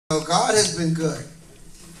So God has been good.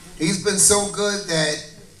 He's been so good that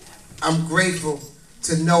I'm grateful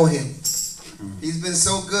to know him. He's been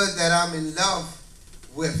so good that I'm in love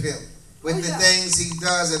with him. With the things he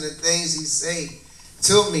does and the things he says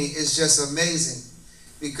to me is just amazing.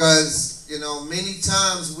 Because, you know, many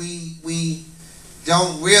times we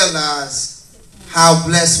don't realize how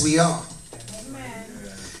blessed we are. Amen.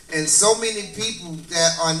 And so many people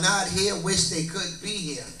that are not here wish they could be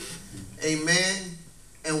here. Amen.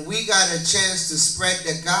 And we got a chance to spread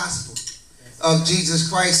the gospel of Jesus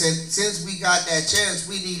Christ. And since we got that chance,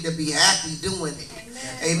 we need to be happy doing it.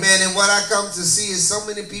 Amen. Amen. And what I come to see is so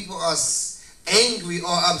many people are angry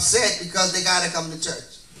or upset because they got to come to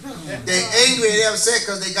church. They're angry and they're upset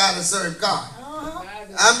because they got to serve God.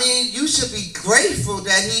 I mean, you should be grateful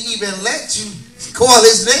that he even let you call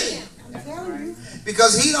his name.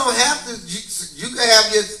 Because he don't have to, you can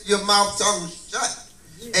have your mouth tongue shut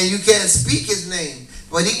and you can't speak his name.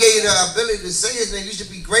 But he gave you the ability to say his name. You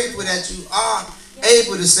should be grateful that you are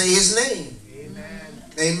able to say his name. Amen.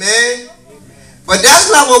 Amen. But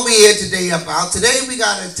that's not what we're here today about. Today we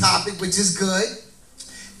got a topic which is good.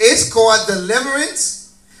 It's called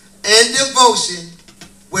Deliverance and Devotion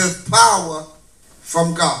with Power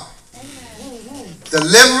from God. Amen.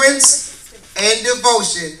 Deliverance and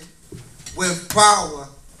Devotion with Power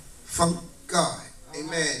from God.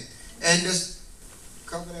 Amen. And just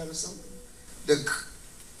cover that or something. The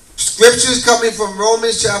scriptures coming from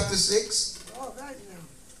Romans chapter 6.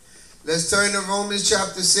 Let's turn to Romans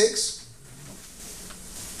chapter 6.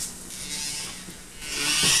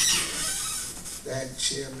 That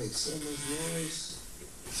chair makes so much noise.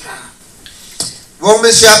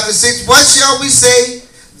 Romans chapter 6. What shall we say?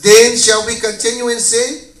 Then shall we continue in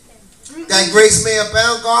sin, that grace may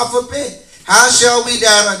abound? God forbid. How shall we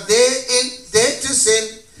that are dead to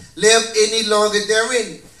sin live any longer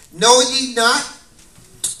therein? Know ye not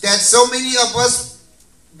that so many of us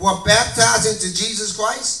were baptized into Jesus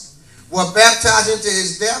Christ, were baptized into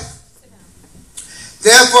his death?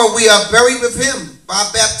 Therefore we are buried with him by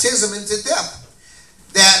baptism into death,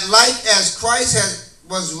 that like as Christ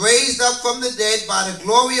was raised up from the dead by the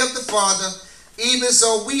glory of the Father, even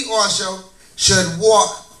so we also should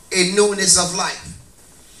walk in newness of life.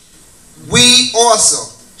 We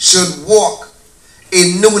also should walk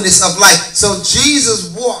in newness of life. So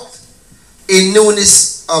Jesus walked in newness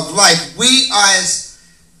of life. We as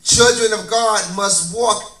children of God must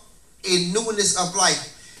walk in newness of life.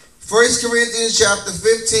 1 Corinthians chapter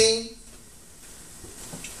 15,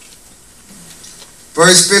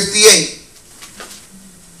 verse 58.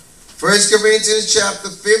 1 Corinthians chapter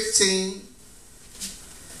 15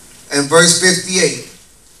 and verse 58.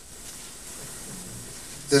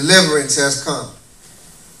 Deliverance has come.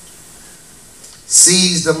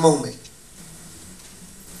 Seize the moment.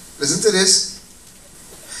 Listen to this.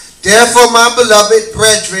 Therefore, my beloved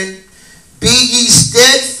brethren, be ye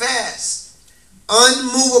steadfast,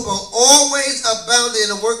 unmovable, always abounding in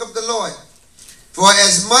the work of the Lord. For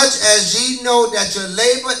as much as ye know that your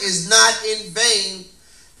labor is not in vain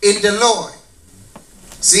in the Lord.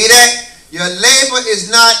 See that? Your labor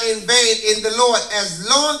is not in vain in the Lord as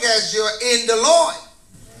long as you're in the Lord.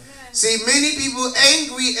 See, many people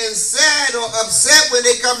angry and sad or upset when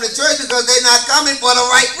they come to church because they're not coming for the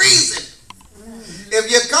right reason. If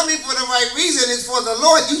you're coming for the right reason, it's for the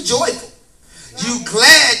Lord, you joyful. You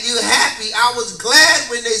glad, you happy. I was glad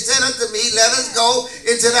when they said unto me, let us go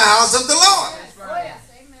into the house of the Lord.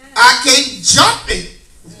 I came jumping.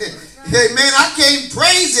 Amen. I came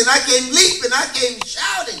praising. I came leaping. I came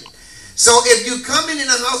shouting. So if you're coming in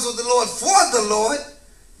the house of the Lord for the Lord,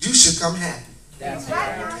 you should come happy. That's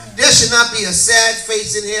right. There should not be a sad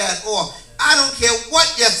face in here at all. I don't care what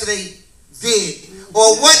yesterday did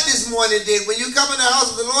or what this morning did. When you come in the house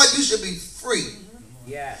of the Lord, you should be free.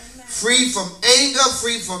 Yeah. Free from anger,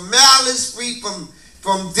 free from malice, free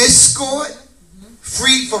from discord,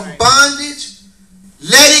 free from bondage.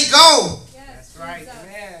 Let it go. That's right.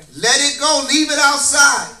 Let it go. Leave it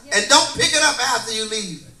outside. And don't pick it up after you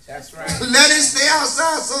leave. That's right. Let it stay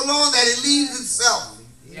outside so long that it leaves itself.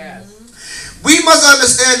 Yes. We must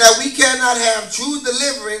understand that we cannot have true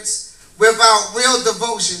deliverance without real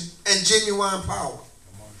devotion and genuine power.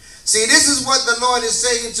 See, this is what the Lord is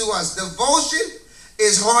saying to us. Devotion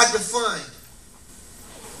is hard to find.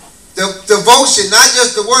 The devotion, not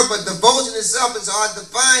just the word, but devotion itself is hard to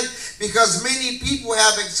find because many people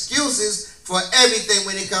have excuses for everything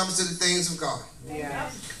when it comes to the things of God. Yeah.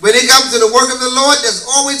 When it comes to the work of the Lord, there's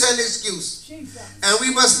always an excuse. And we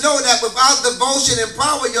must know that without devotion and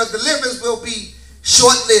power, your deliverance will be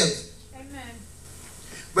short-lived. Amen.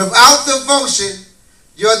 Without devotion,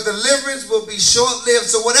 your deliverance will be short-lived.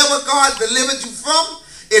 So whatever God delivered you from,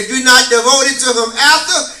 If you're not devoted to him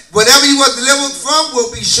after, whatever you were delivered from will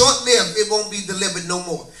be short-lived. It won't be delivered no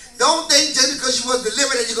more. Don't think just because you were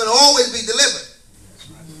delivered that you're going to always be delivered.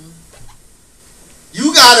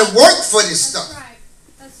 You got to work for this stuff.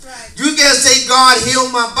 That's right. You can't say, God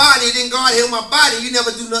healed my body, then God healed my body. You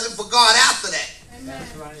never do nothing for God after that.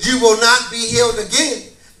 That's right. You will not be healed again,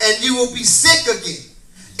 and you will be sick again.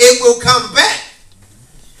 It will come back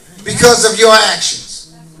because of your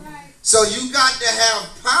actions. So you got to have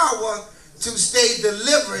power to stay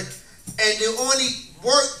delivered, and you only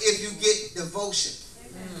work if you get devotion.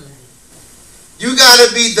 You got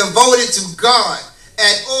to be devoted to God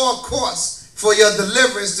at all costs for your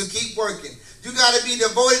deliverance to keep working. You got to be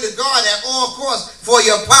devoted to God at all costs for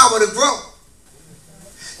your power to grow.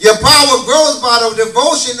 Your power grows by the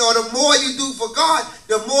devotion, or the more you do for God,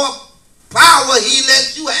 the more power he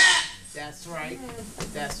lets you have. That's right.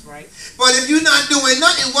 That's right. But if you're not doing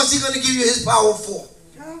nothing, what's he going to give you his power for?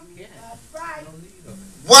 Yeah. That's right.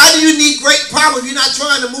 Why do you need great power if you're not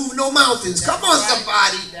trying to move no mountains? Come on,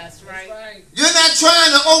 somebody. That's right. You're not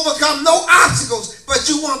trying to overcome no obstacles, but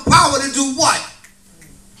you want power to do what?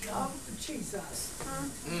 Jesus.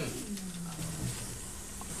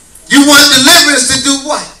 You want deliverance to do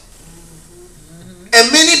what? And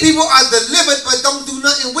many people are delivered but don't do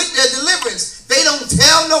nothing with their deliverance. They don't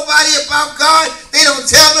tell nobody about God. They don't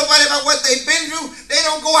tell nobody about what they've been through. They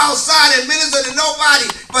don't go outside and minister to nobody,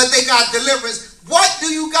 but they got deliverance. What do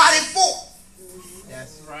you got it for?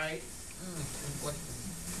 That's right.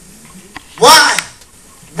 Why?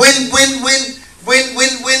 When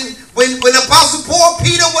Apostle Paul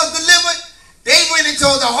Peter was delivered, they went and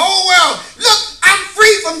told the whole world, look, I'm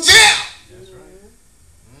free from jail. That's right.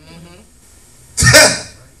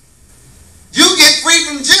 You get free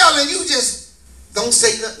from jail and you just don't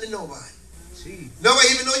say nothing to nobody. Jeez. Nobody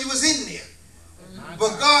even know you was in there.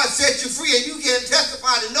 But God set you free and you can't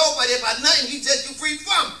testify to nobody about nothing he set you free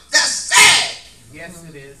from. That's sad. Yes,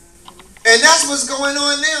 it is. And that's what's going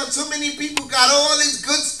on now. Too many people got all this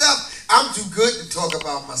good stuff. I'm too good to talk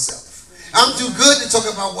about myself. I'm too good to talk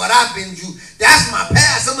about what I've been through. That's my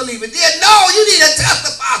past. I'm going to leave it there. No, you need to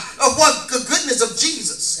testify of what the goodness of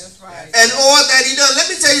Jesus. That's right. And all that he done. Let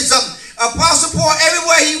me tell you something. Apostle Paul,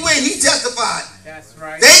 everywhere he went, he testified. That's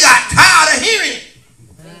right. They got tired of hearing it.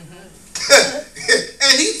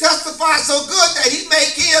 And he testified so good that he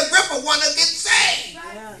made King Agrippa want to get saved.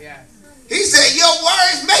 Yeah. He said, your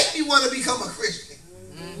words make me want to become a Christian.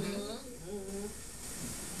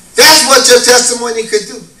 That's what your testimony could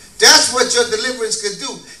do. That's what your deliverance could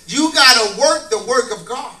do. You got to work the work of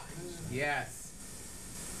God. Yes.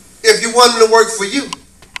 If you want him to work for you.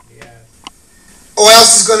 Yes. Or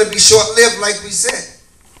else it's going to be short-lived like we said.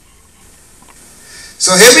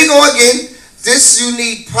 So here we go again. This, you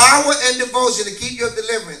need power and devotion to keep your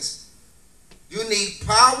deliverance. You need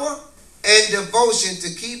power and devotion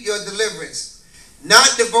to keep your deliverance. Not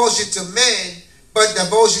devotion to man, but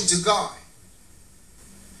devotion to God.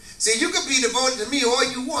 See, you can be devoted to me all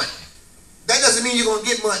you want. That doesn't mean you're going to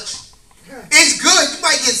get much. It's good. You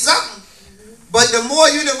might get something. But the more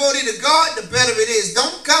you're devoted to God, the better it is.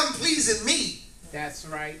 Don't come pleasing me. That's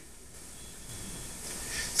right.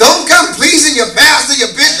 Don't come pleasing your pastor,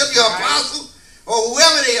 your bishop, your apostle, or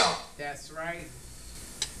whoever they are. That's right.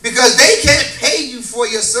 Because they can't pay you for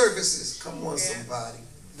your services. Come on, somebody.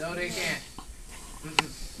 No, they can't.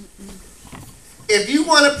 If you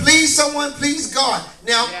want to please someone, please God.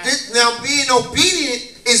 Now, now being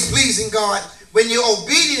obedient is pleasing God when you're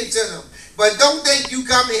obedient to them. But don't think you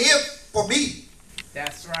coming here for me.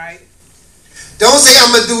 That's right. Don't say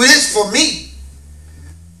I'm going to do this for me.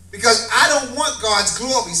 Because I don't want God's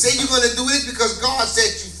glory. Say you're going to do this because God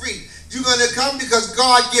set you free. You're going to come because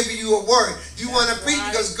God gave you a word. You want to preach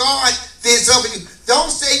because God did something for you.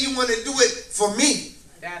 Don't say you want to do it for me.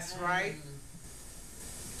 That's right.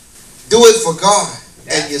 Do it for God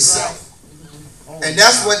and yourself. Right. And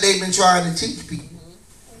that's what they've been trying to teach people.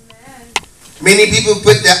 Many people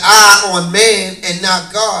put their eye on man and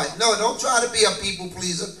not God. No, don't try to be a people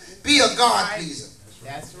pleaser. Be a God pleaser.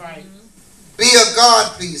 That's right. Be a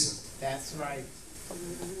God pleaser. That's right.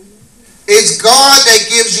 It's God that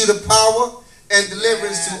gives you the power and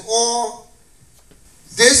deliverance to all.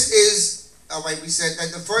 This is, all right, we said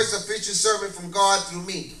that the first official sermon from God through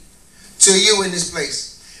me to you in this place.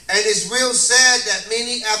 And it's real sad that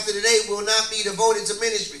many after today will not be devoted to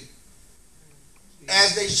ministry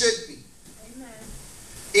as they should be. Amen.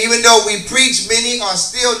 Even though we preach, many are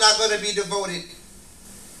still not going to be devoted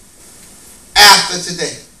after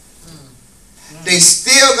today. They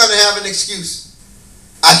still going to have an excuse.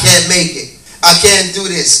 I can't make it. I can't do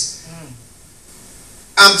this.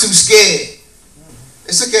 I'm too scared.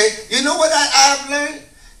 It's okay. You know what I've learned?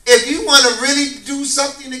 if you want to really do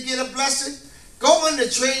something to get a blessing, go on the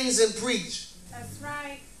trains and preach. That's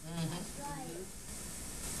right.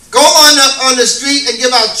 Go on the street and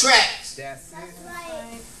give out tracts. That's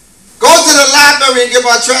right. Go to the library and give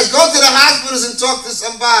out tracts. Go to the hospitals and talk to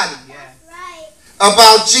somebody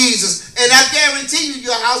about Jesus. And I guarantee you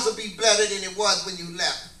your house will be better than it was when you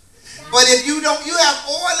left. But if you don't, you have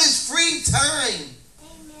all this free time.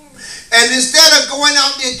 And instead of going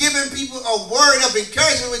out there giving people a word of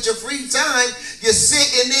encouragement with your free time, you're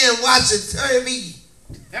sitting there and watching TV.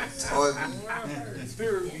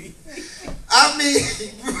 I mean,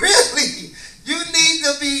 really, you need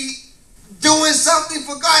to be doing something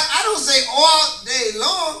for God. I don't say all day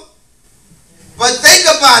long, but think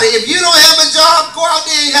about it. If you don't have a job, go out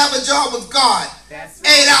there and have a job with God. That's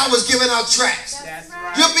 8 hours giving out tracts. That's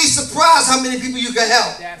right. You'll be surprised how many people you can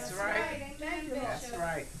help. That's right. That's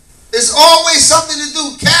right. There's always something to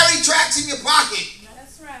do. Carry tracts in your pocket.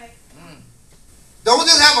 That's right. Don't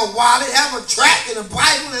just have a wallet, have a tract and a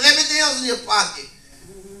Bible and everything else in your pocket.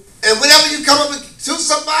 And whenever you come up to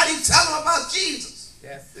somebody, tell them about Jesus.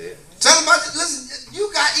 That's it. Tell them about, listen,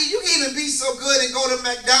 you can even be so good and go to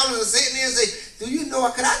McDonald's and sit there and say, do you know,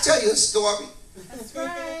 could I tell you a story? That's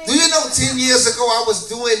right. Do you know 10 years ago I was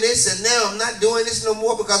doing this and now I'm not doing this no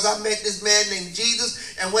more because I met this man named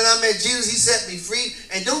Jesus, and when I met Jesus he set me free,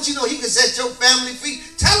 and don't you know he can set your family free?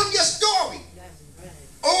 Tell them your story.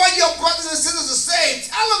 All your brothers and sisters are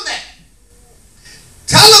saved. Tell them that.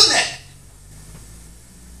 Tell them that.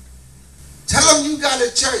 Tell them you got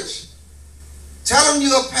a church. Tell them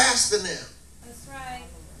you're a pastor now. That's right.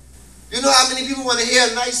 You know how many people want to hear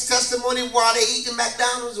a nice testimony while they're eating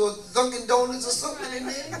McDonald's or Dunkin' Donuts or something in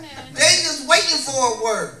there? They just waiting for a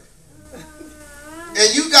word.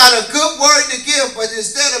 And you got a good word to give, but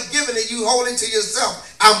instead of giving it, you hold it to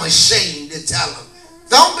yourself. I'm ashamed to tell them.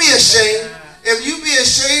 Don't be ashamed. If you be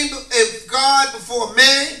ashamed of God before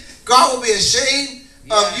man, God will be ashamed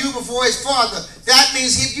of you before his Father. That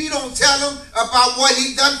means if you don't tell him about what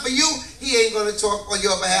he done for you, he ain't going to talk on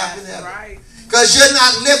your behalf in heaven. Because you're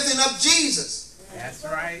not lifting up Jesus. That's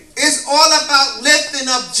right. It's all about lifting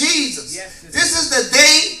up Jesus. Yes, this is the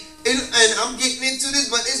day, and I'm getting into this,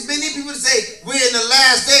 but there's many people that say, we're in the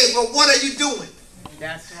last days, but what are you doing?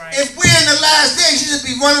 That's right. If we're in the last days, you should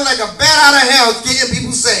be running like a bat out of hell getting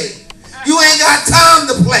people saved. You ain't got time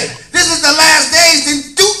to play. This is the last days,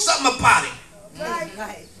 then do something about it.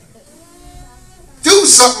 Right. Do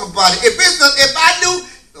something about it. If I knew,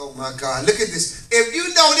 oh my God, look at this. If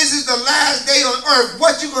you know this is the last day on earth,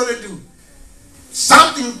 what you gonna do?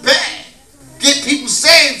 Something bad. Get people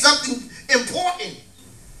saved, something important.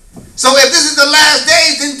 So if this is the last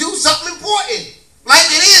days, then do something important. Like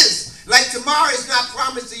it is. Like tomorrow is not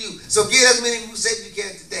promised to you. So get as many people saved as you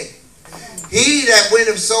can today. He that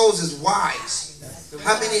winneth souls is wise.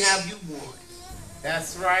 How many have you won?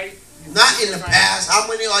 That's right. Not in the past. How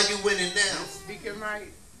many are you winning now? Speaking right.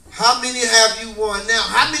 How many have you won now?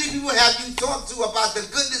 How many people have you talked to about the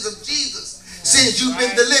goodness of Jesus since you've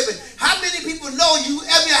been delivered? How many people know you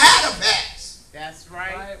ever had a past? That's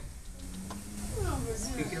right.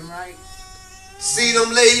 Speaking right. See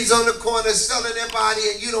them ladies on the corner selling their body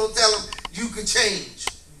and you don't tell them you can change.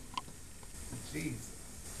 Jesus.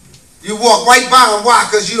 You walk right by them. Why?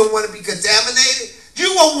 Because you don't want to be contaminated? You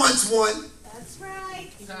were once one. That's right.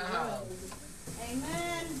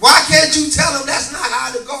 Amen. Why can't you tell them that's not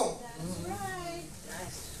how to go?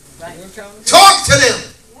 That's right. Talk to them.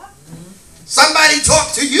 Somebody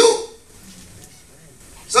talk to you.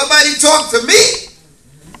 Somebody talk to me.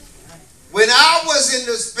 When I was in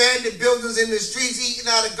the abandoned buildings in the streets, eating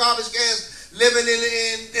out of garbage cans, living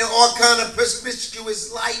in all kind of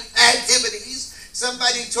promiscuous life activities,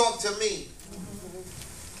 somebody talked to me.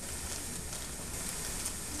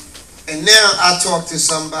 And now I talk to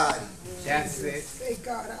somebody. That's it. Thank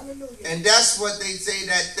God. Hallelujah. And that's what they say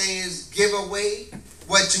that thing is, give away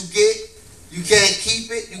what you get. You can't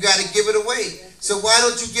keep it. You got to give it away. So why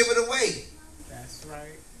don't you give it away? That's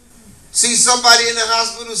right. See somebody in the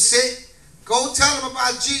hospital sick, go tell them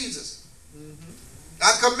about Jesus.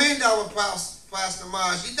 I commend our Pastor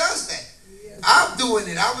Mars. She does that. I'm doing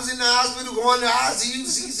it. I was in the hospital going to ICU,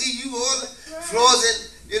 CCU, all the floors,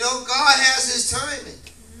 and you know, God has his timing.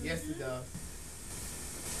 Yes, he does.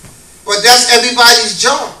 But that's everybody's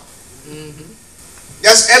job.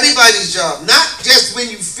 That's everybody's job. Not just when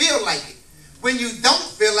you feel like it. When you don't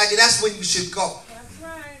feel like it, that's when you should go. That's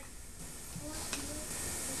right.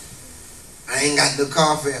 I ain't got no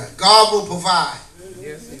car fare. God will provide.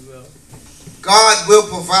 Yes, he will. God will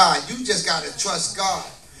provide. You just got to trust God.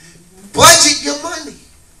 Budget your money.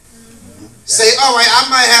 Say, all right, I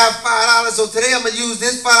might have $5, so today I'm going to use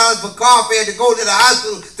this $5 for car fare to go to the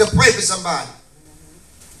hospital to pray for somebody.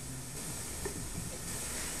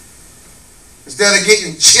 Instead of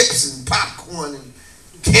getting chips and popcorn and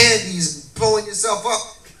candies and blowing yourself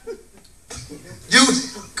up,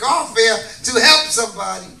 use car fare to help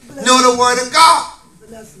somebody know the word of God.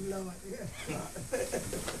 Bless the Lord.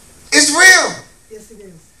 It's real. Yes, it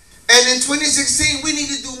is. And in 2016, we need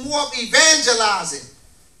to do more of evangelizing.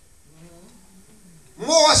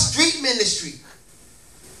 More street ministry.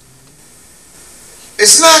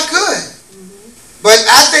 It's not good. But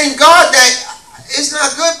I thank God that it's not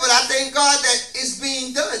good, but I thank God that it's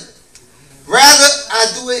being done. Rather, I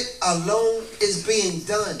do it alone, it's being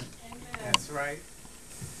done. That's right.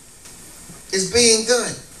 It's being done.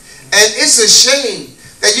 And it's a shame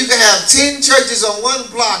that you can have 10 churches on one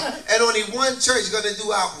block and only one church going to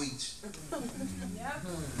do outreach.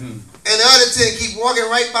 And the other 10 keep walking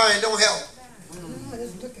right by and don't help.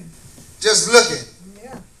 Just looking.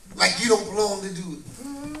 Like you don't belong to do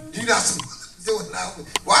it. You're not supposed to do it outreach.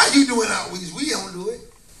 Why are you doing outreach? We don't do it.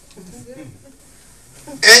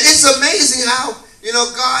 And it's amazing how,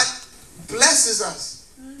 God blesses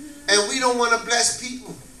us. And we don't want to bless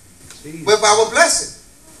people with our blessing.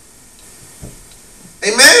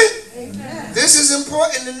 Amen? Amen. This is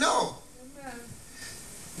important to know. Amen.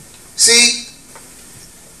 See,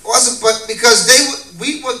 but because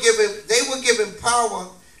they were given power,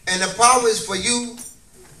 and the power is for you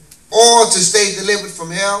all to stay delivered from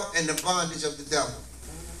hell and the bondage of the devil.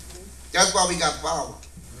 That's why we got power.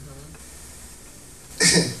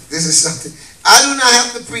 This is something. I do not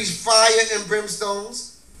have to preach fire and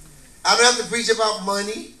brimstones. I don't have to preach about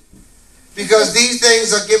money, because these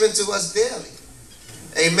things are given to us daily.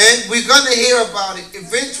 Amen. We're going to hear about it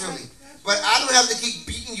eventually. But I don't have to keep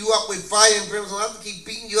beating you up with fire and brimstone. I don't have to keep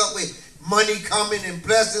beating you up with money coming and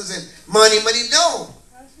blessings and money. No.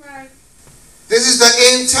 That's right. This is the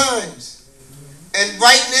end times. And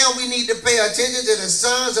right now we need to pay attention to the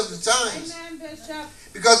signs of the times. Amen, Bishop.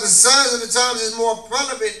 Because the signs of the times is more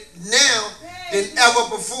relevant now than ever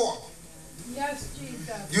before. Yes,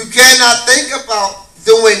 Jesus. You cannot think about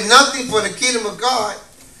doing nothing for the kingdom of God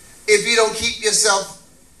if you don't keep yourself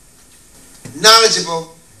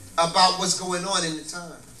knowledgeable about what's going on in the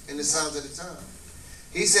time, in the signs of the time.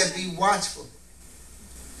 He said, be watchful.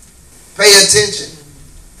 Pay attention.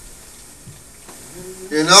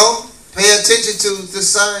 Pay attention to the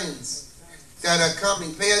signs that are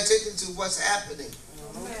coming. Pay attention to what's happening.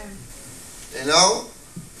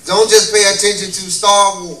 Don't just pay attention to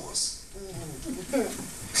Star Wars.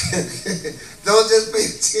 Don't just pay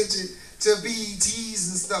attention to BETs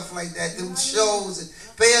and stuff like that, them shows. And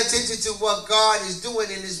pay attention to what God is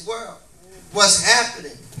doing in His world. What's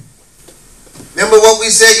happening. Remember what we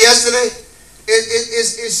said yesterday?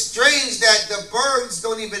 It's strange that the birds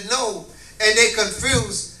don't even know, and they're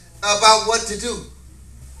confused about what to do.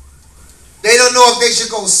 They don't know if they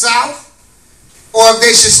should go south or if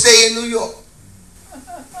they should stay in New York.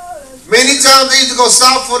 Many times they used to go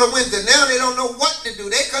south for the winter. Now they don't know what to do.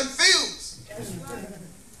 They're confused.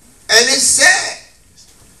 And it's sad.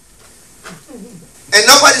 And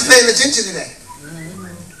nobody's paying attention to that.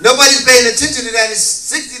 Nobody's paying attention to that. It's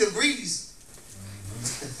 60 degrees.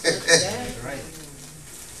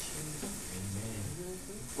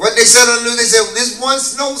 What they said on the news, they said this one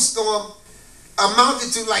snowstorm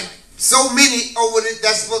amounted to like so many over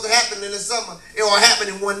that's supposed to happen in the summer. It all happened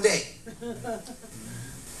in one day.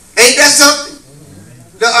 Ain't that something?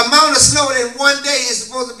 The amount of snow in one day is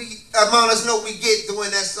supposed to be the amount of snow we get during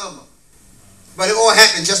that summer. But it all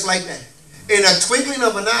happened just like that. In a twinkling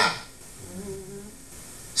of an eye.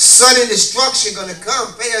 Sudden destruction going to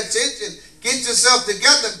come. Pay attention. Get yourself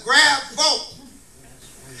together. Grab folk.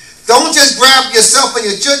 Don't just grab yourself and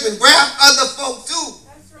your children. Grab other folk too.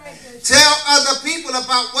 That's right. Tell other people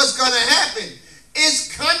about what's going to happen.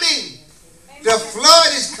 It's coming. The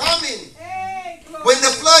flood is coming. When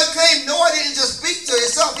the flood came, Noah didn't just speak to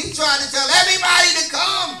himself. He tried to tell everybody to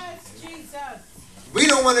come. Yes, Jesus. We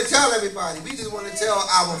don't want to tell everybody. We just want to tell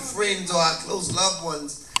our friends or our close loved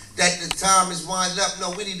ones that the time is winding up.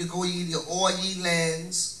 No, we need to go ye to all ye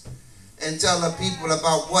lands and tell the people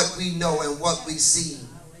about what we know and what we see.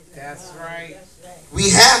 That's right.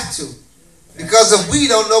 We have to. Because if we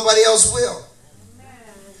don't, nobody else will.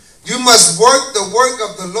 You must work the work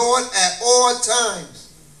of the Lord at all times.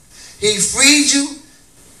 He freed you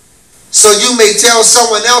so you may tell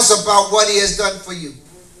someone else about what He has done for you.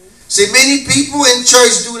 See, many people in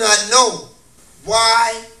church do not know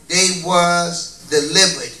why they was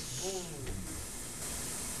delivered.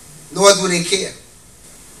 Nor do they care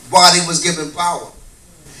why they was given power.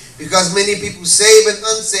 Because many people, saved and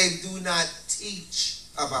unsaved, do not teach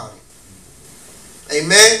about it.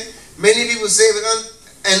 Amen. Many people saved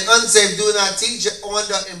and unsaved do not teach on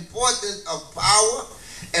the importance of power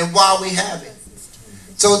and why we have it.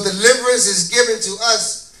 So deliverance is given to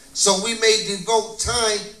us so we may devote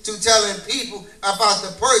time to telling people about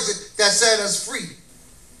the person that set us free.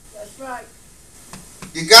 That's right.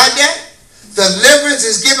 You got that? Deliverance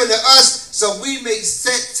is given to us so we may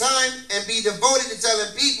set time and be devoted to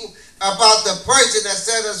telling people about the person that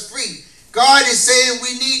set us free. God is saying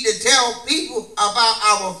we need to tell people about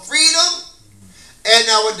our freedom and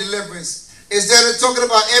our deliverance. Instead of talking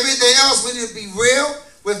about everything else, we need to be real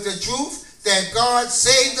with the truth that God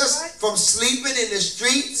saved us from sleeping in the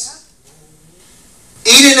streets,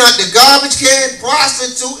 eating out the garbage can,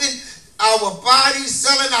 prostituting our bodies,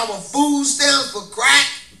 selling our food stamps for crack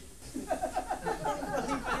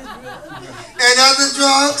and other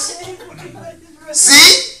drugs.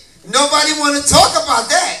 See? Nobody want to talk about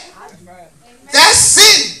that. That's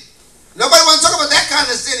sin. Nobody want to talk about that kind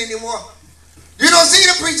of sin anymore. You don't see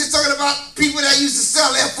the preachers talking about people that used to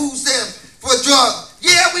sell their food stamps for drugs.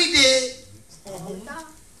 Yeah, we did.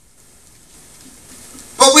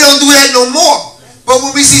 But we don't do that no more. But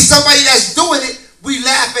when we see somebody that's doing it, we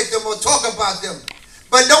laugh at them or talk about them.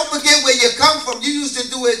 But don't forget where you come from. You used to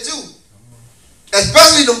do it too.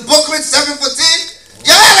 Especially them booklets, 7 for 10.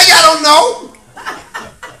 Y'all don't know.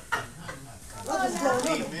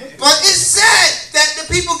 But it's sad that the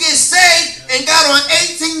people get saved and got on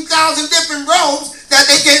 18,000 different roads that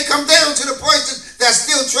they can't come down to the person that's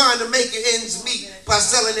still trying to make your ends meet by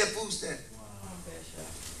selling their food stamps.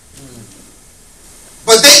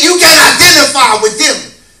 But then you can identify with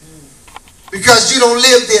them because you don't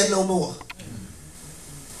live there no more.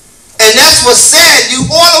 And that's what's sad. You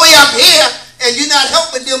all the way up here and you're not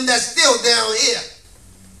helping them that's still down here.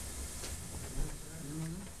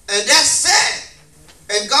 And that's sad.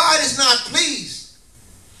 And God is not pleased.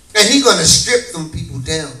 And he's going to strip them people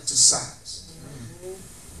down to size.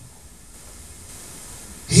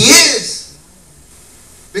 He is.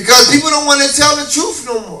 Because people don't want to tell the truth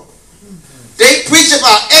no more. They preach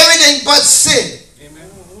about everything but sin. Amen.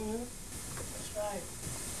 That's right.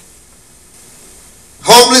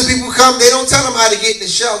 Homeless people come, they don't tell them how to get in the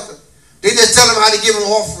shelter. They just tell them how to give an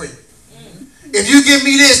offering. If you give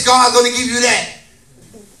me this, God's going to give you that.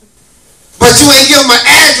 But you ain't give them an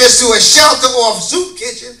address to a shelter or a soup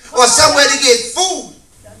kitchen or somewhere to get food.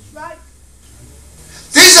 That's right.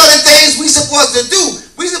 These are the things we're supposed to do.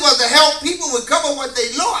 We're supposed to help people recover what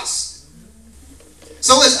they lost.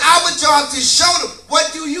 So it's our job to show them,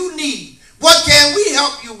 what do you need? What can we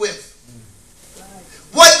help you with?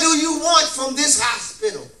 What do you want from this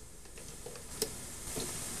hospital?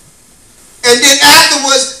 And then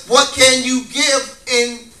afterwards, what can you give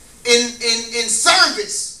in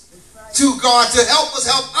service to God to help us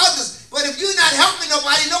help others? But if you're not helping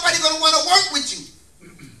nobody, nobody's going to want to work with you.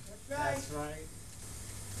 That's right.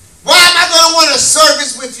 Why am I going to want a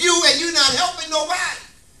service with you and you're not helping nobody?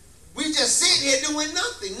 We just sitting here doing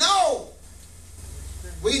nothing. No.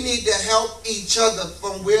 We need to help each other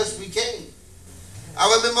from where we came. I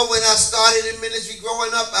remember when I started in ministry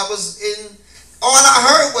growing up, all I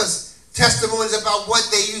heard was testimonies about what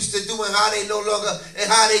they used to do and how they no longer, and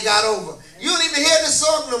how they got over. You don't even hear the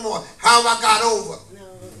song no more, How I Got Over.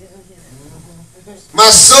 My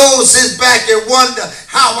soul sits back and wonder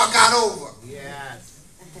how I got over. Yes.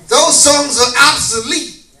 Those songs are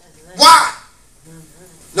obsolete. Why?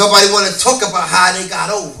 Nobody want to talk about how they got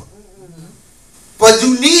over. But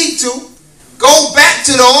you need to go back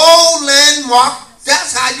to the old landmark.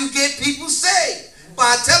 That's how you get people saved.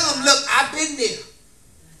 By telling them, look, I've been there.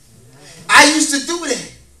 I used to do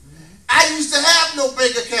that. I used to have no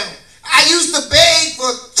bank account. I used to beg for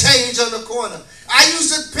change on the corner. I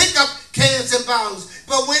used to pick up cans and bottles.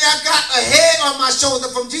 But when I got a head on my shoulder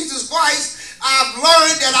from Jesus Christ, I've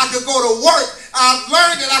learned that I could go to work. I've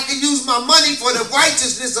learned that I can use my money for the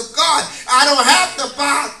righteousness of God. I don't have to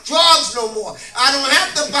buy drugs no more. I don't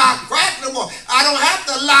have to buy crack no more. I don't have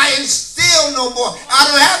to lie and steal no more. I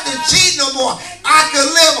don't have to cheat no more. I can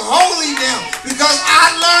live holy now because I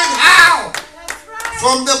learned how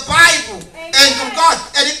from the Bible and from God.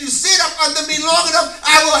 And if you sit up under me long enough,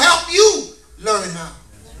 I will help you learn how.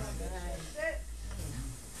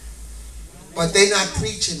 But they're not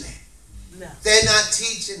preaching that. They're not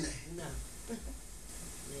teaching that.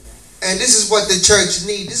 And this is what the church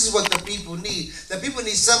needs. This is what the people need. The people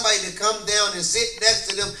need somebody to come down and sit next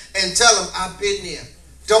to them and tell them, I've been there.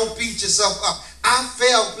 Don't beat yourself up. I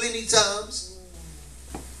failed plenty times.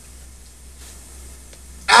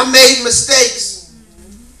 I made mistakes.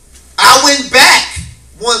 I went back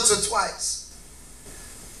once or twice.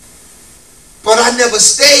 But I never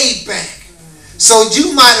stayed back. So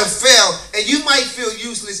you might have failed, and you might feel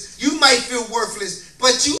useless, you might feel worthless,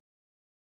 but you